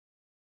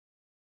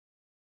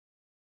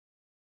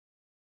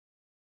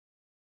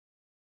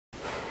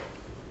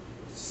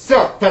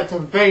up,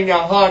 Pennsylvania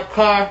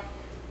hardcore?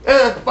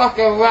 It's a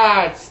fucking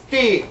ride,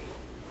 Steve.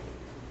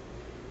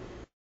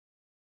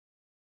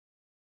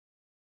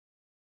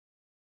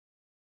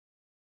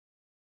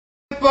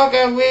 The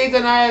fucking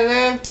reason I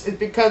live is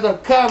because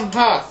of cum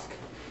husk.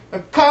 A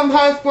cum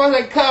husk was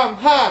a cum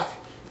husk.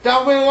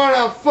 Don't we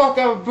wanna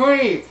fucking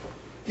breathe?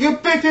 You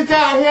bitches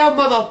out here,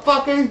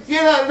 motherfuckers, you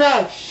don't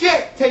know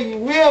shit till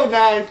you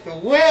realize the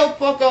real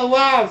fucking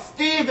Wild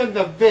Steve is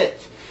a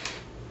bitch.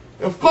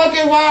 The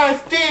fucking Wild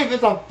Steve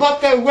is a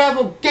fucking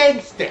rebel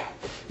gangster.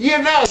 You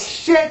know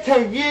shit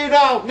till you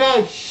don't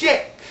know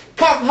shit.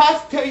 Come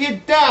husk till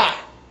you die.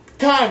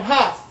 Time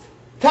husk.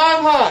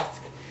 Time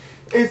husk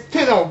is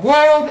to the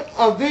world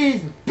of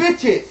these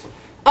bitches.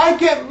 I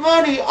get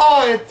money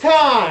all the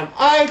time.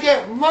 I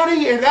get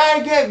money and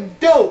I get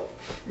dope.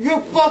 You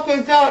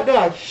fuckers don't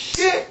know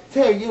shit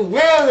till you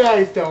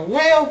realize the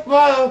real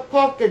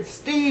motherfucking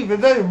Steve is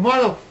this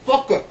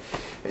motherfucker.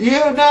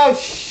 You know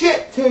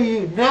shit till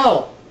you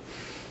know.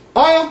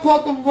 I am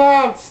fucking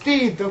Wild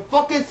Steve, the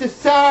fucking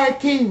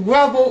society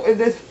rebel in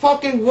this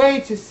fucking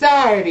wage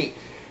society.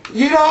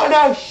 You don't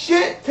know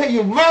shit till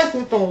you mess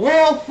with the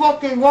real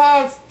fucking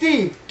Wild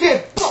Steve.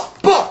 Get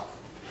fucked.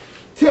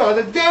 Till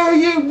the day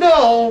you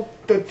know,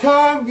 the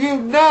time you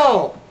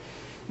know.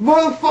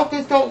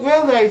 Motherfuckers don't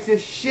realize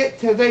this shit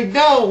till they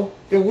know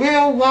the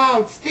real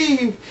Wild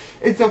Steve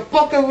is a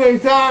fucking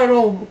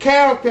residual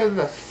character in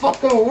the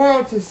fucking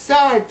world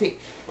society.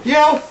 You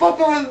know,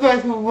 fucking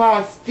with the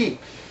Wild Steve.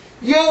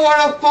 You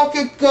wanna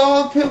fucking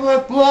go up to my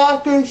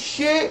block and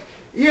shit?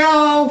 You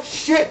know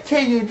shit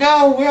till you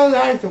know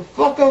realize the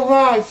fucking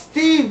Wild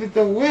Steve is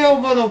the real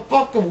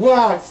motherfucking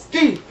Wild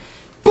Steve.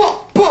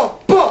 Buck.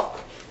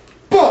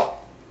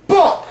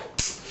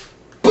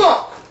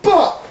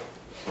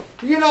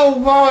 You know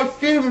Wild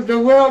Steve is the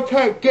real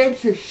type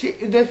gangster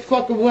shit in this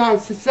fucking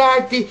wild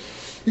society.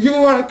 You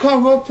wanna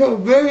come up to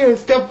me and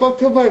step up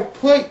to my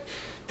plate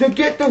to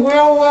get the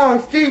real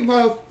Wild Steve,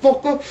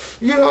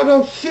 motherfucker. You don't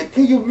know shit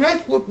till you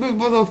mess with me,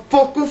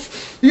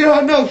 motherfuckers. You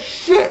don't know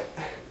shit.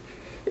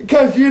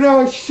 Because you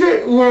know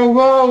shit went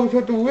wrong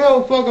with the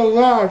real fucking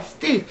Wild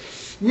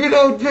Steve. You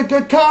know,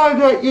 the time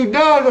that you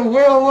know the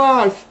real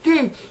Wild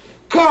Steve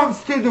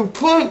comes to the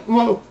plate,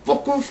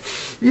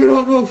 motherfuckers. You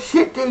don't know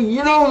shit till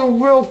you know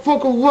the real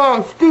fucking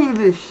Wild Steve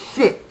is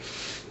shit.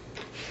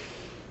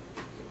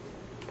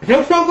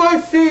 If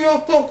somebody see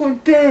your fucking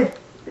dead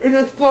in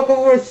this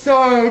fucking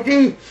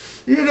society,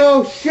 you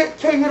know shit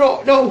till you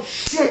don't know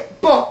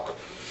shit, buck.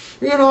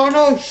 You don't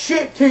know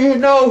shit till you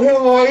know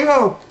who I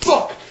am,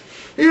 buck.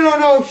 You don't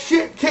know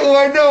shit till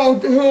I know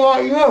who I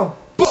am,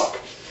 buck.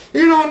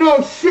 You don't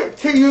know shit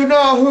till you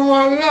know who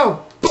I am,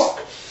 buck.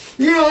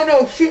 You don't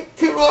know shit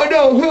till I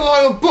know who I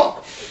am,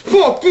 buck.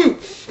 Fuck you.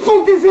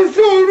 Fuck this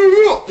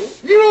society up.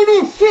 You don't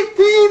know shit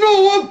till you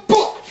know I'm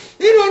buck.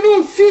 You don't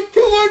know shit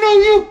till I know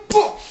you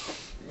buck.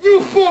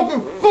 You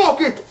fucking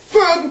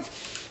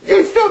faggots.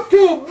 You're stuck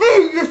to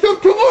me. You're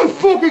stuck to my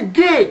fucking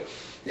game.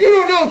 You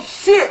don't know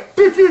shit,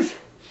 bitches.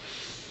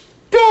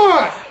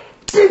 Die,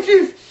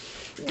 bitches.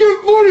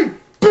 Get money,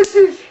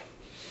 bitches.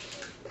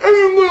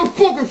 Any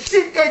motherfucking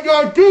shit that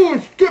y'all do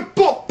is get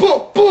buck.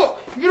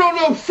 You don't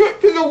know shit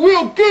to the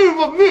real game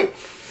of me.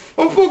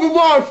 I'm fucking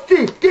Wild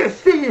Steve. Get a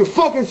stick in your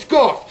fucking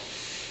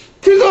scarf.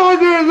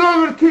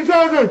 2011 to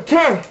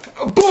 2010.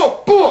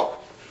 Buck.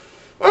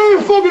 I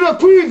ain't fucking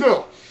up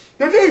either.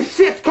 Now this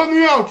shit's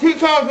coming out in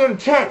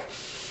 2010.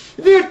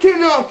 They're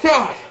getting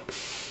outside.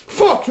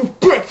 Fuck you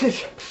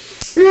bitches.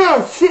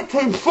 Yeah, shit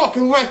till you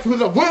fucking wrecked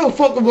with a real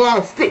fucking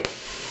Wild Steve.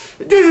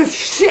 This is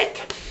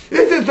shit.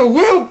 This is the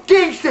real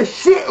gangster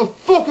shit of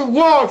fucking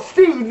Wild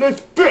Steve in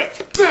this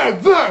bitch.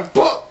 Bang,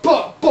 buck.